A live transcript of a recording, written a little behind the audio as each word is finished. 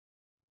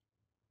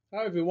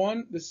Hi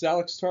everyone, this is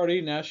Alex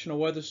Tardy, National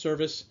Weather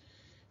Service.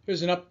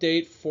 Here's an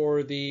update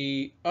for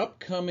the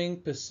upcoming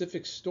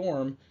Pacific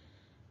storm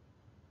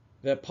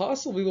that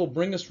possibly will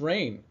bring us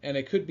rain, and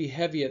it could be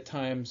heavy at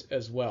times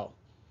as well.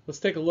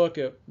 Let's take a look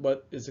at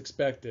what is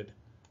expected.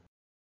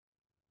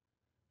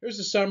 Here's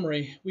a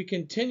summary. We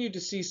continue to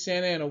see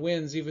Santa Ana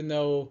winds even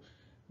though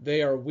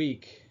they are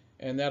weak,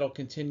 and that'll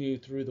continue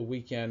through the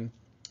weekend.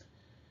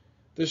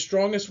 The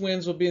strongest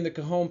winds will be in the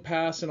Cajon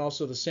Pass and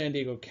also the San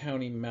Diego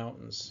County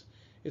mountains.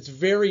 It's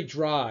very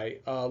dry,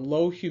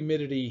 low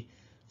humidity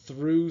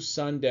through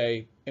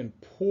Sunday, and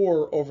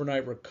poor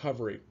overnight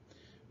recovery.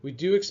 We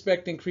do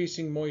expect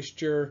increasing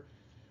moisture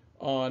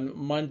on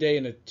Monday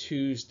and a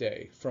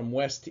Tuesday from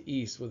west to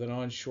east with an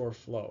onshore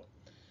flow.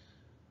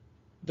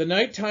 The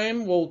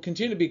nighttime will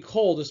continue to be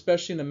cold,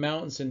 especially in the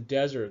mountains and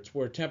deserts,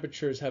 where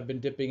temperatures have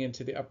been dipping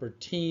into the upper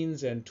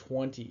teens and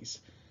 20s.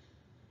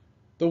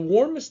 The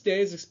warmest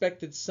day is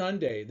expected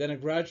Sunday, then a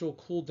gradual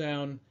cool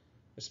down,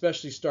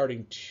 especially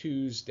starting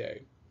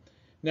Tuesday.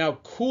 Now,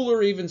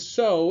 cooler even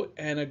so,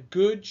 and a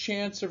good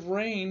chance of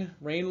rain.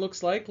 Rain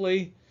looks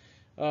likely.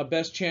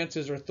 Best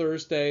chances are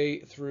Thursday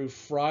through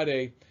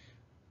Friday,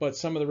 but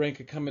some of the rain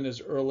could come in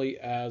as early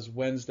as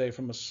Wednesday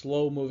from a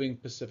slow-moving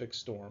Pacific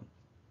storm.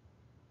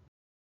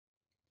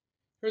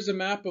 Here's a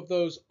map of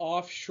those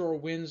offshore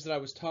winds that I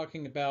was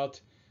talking about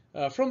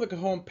from the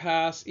Cajon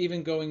Pass,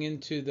 even going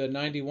into the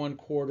 91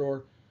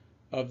 corridor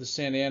of the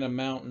Santa Ana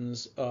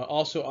Mountains,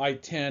 also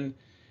I-10,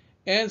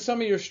 and some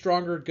of your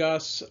stronger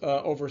gusts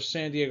over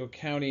San Diego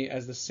County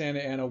as the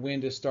Santa Ana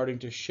wind is starting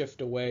to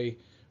shift away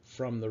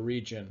from the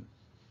region.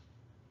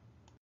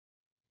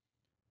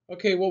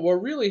 Okay, what we're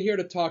really here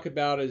to talk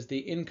about is the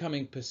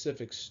incoming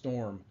Pacific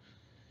storm.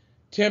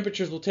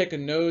 Temperatures will take a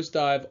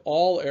nosedive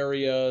all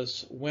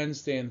areas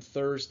Wednesday and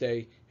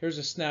Thursday. Here's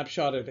a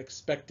snapshot of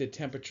expected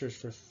temperatures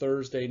for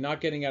Thursday, not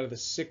getting out of the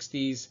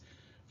 60s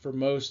for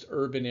most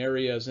urban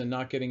areas and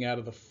not getting out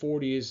of the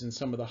 40s in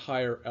some of the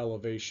higher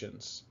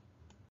elevations.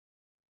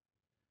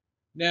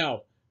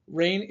 Now,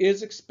 rain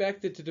is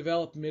expected to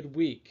develop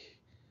midweek.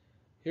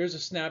 Here's a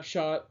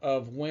snapshot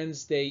of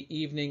Wednesday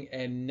evening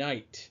and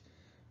night,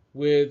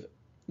 with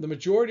the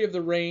majority of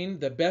the rain,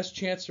 the best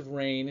chance of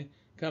rain,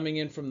 coming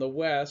in from the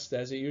west,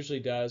 as it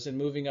usually does, and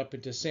moving up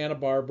into Santa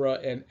Barbara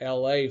and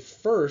LA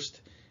first,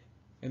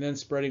 and then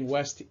spreading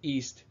west to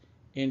east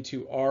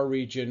into our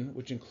region,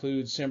 which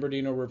includes San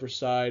Bernardino,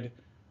 Riverside,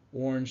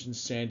 Orange, and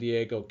San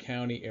Diego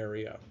County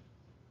area.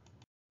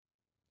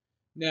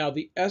 Now,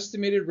 the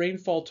estimated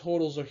rainfall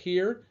totals are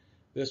here.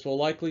 This will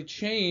likely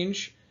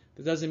change.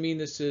 That doesn't mean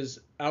this is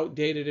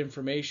outdated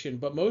information,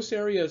 but most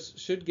areas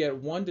should get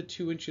 1 to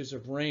 2 inches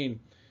of rain.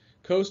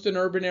 Coast and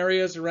urban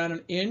areas around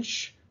an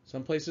inch,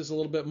 some places a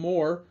little bit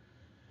more.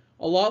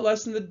 A lot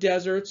less in the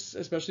deserts,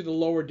 especially the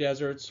lower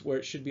deserts, where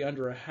it should be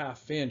under a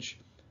 ½ inch.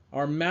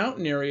 Our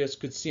mountain areas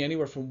could see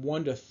anywhere from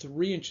 1 to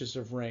 3 inches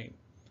of rain.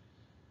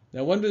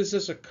 Now, when does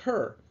this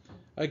occur?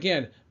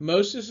 Again,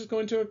 most of this is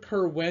going to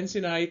occur Wednesday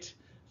night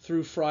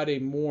through Friday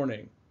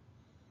morning.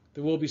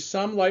 There will be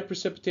some light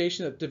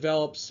precipitation that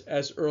develops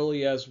as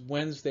early as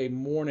Wednesday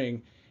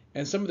morning,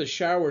 and some of the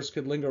showers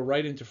could linger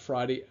right into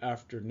Friday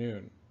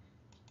afternoon.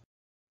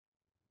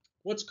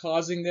 What's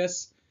causing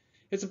this?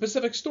 It's a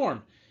Pacific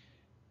storm.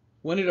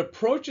 When it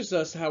approaches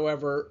us,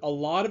 however, a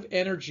lot of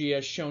energy,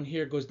 as shown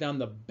here, goes down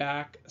the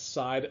back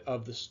side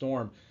of the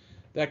storm.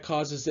 That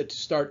causes it to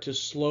start to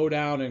slow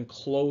down and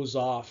close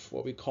off,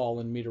 what we call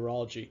in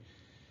meteorology.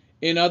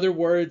 In other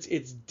words,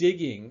 it's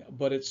digging,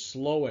 but it's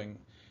slowing.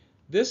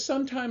 This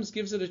sometimes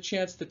gives it a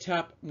chance to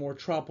tap more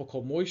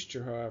tropical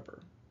moisture,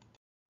 however.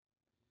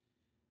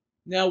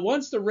 Now,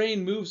 once the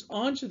rain moves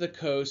onto the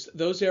coast,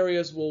 those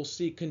areas will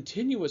see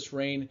continuous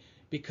rain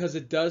because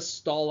it does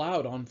stall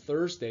out on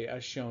Thursday,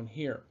 as shown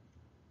here.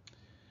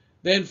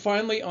 Then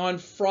finally on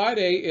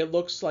Friday, it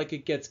looks like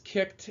it gets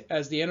kicked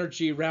as the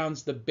energy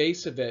rounds the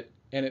base of it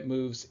and it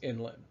moves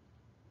inland.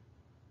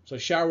 So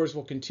showers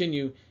will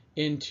continue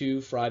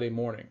into Friday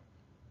morning.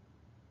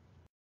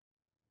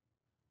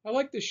 I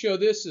like to show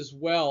this as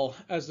well,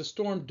 as the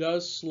storm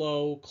does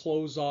slow,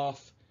 close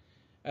off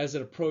as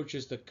it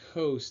approaches the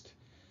coast.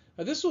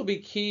 Now, this will be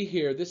key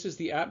here. This is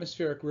the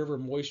atmospheric river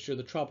moisture,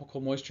 the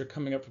tropical moisture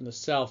coming up from the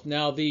south.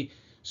 Now, the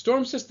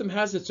storm system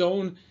has its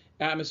own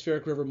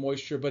atmospheric river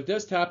moisture, but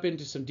does tap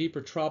into some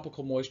deeper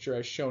tropical moisture,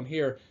 as shown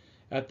here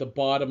at the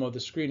bottom of the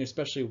screen,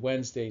 especially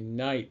Wednesday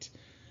night.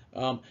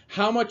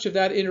 How much of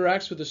that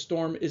interacts with the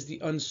storm is the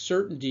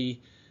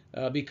uncertainty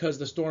because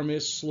the storm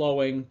is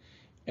slowing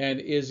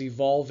and is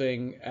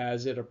evolving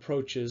as it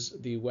approaches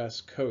the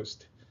west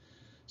coast.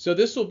 So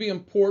this will be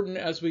important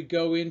as we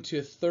go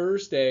into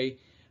Thursday,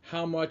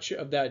 how much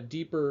of that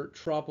deeper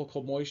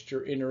tropical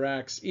moisture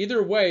interacts.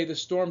 Either way, the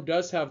storm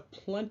does have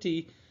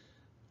plenty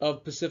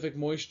of Pacific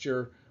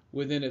moisture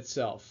within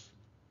itself.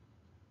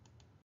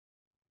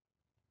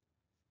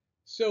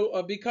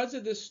 So because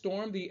of this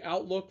storm, the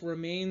outlook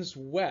remains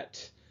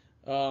wet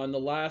in the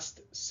last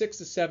 6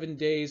 to 7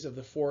 days of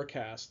the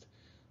forecast.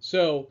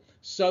 So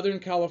Southern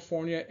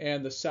California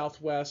and the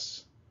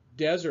Southwest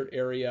desert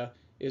area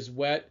is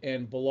wet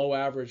and below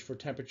average for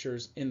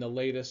temperatures in the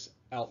latest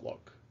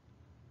outlook.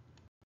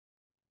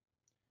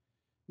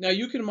 Now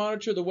you can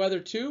monitor the weather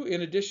too.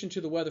 In addition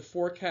to the weather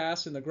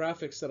forecast and the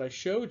graphics that I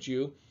showed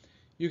you,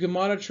 you can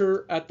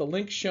monitor at the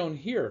link shown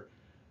here.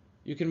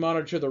 You can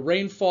monitor the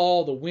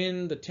rainfall, the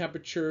wind, the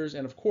temperatures,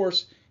 and of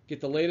course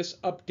get the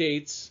latest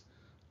updates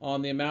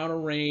on the amount of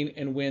rain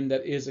and wind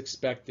that is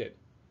expected.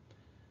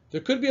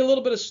 There could be a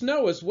little bit of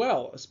snow as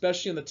well,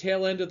 especially in the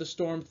tail end of the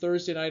storm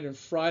Thursday night and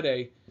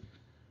Friday,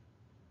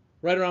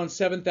 right around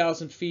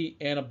 7,000 feet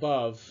and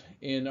above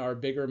in our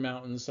bigger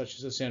mountains such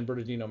as the San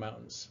Bernardino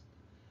Mountains.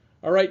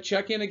 All right,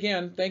 check in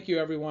again. Thank you,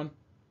 everyone.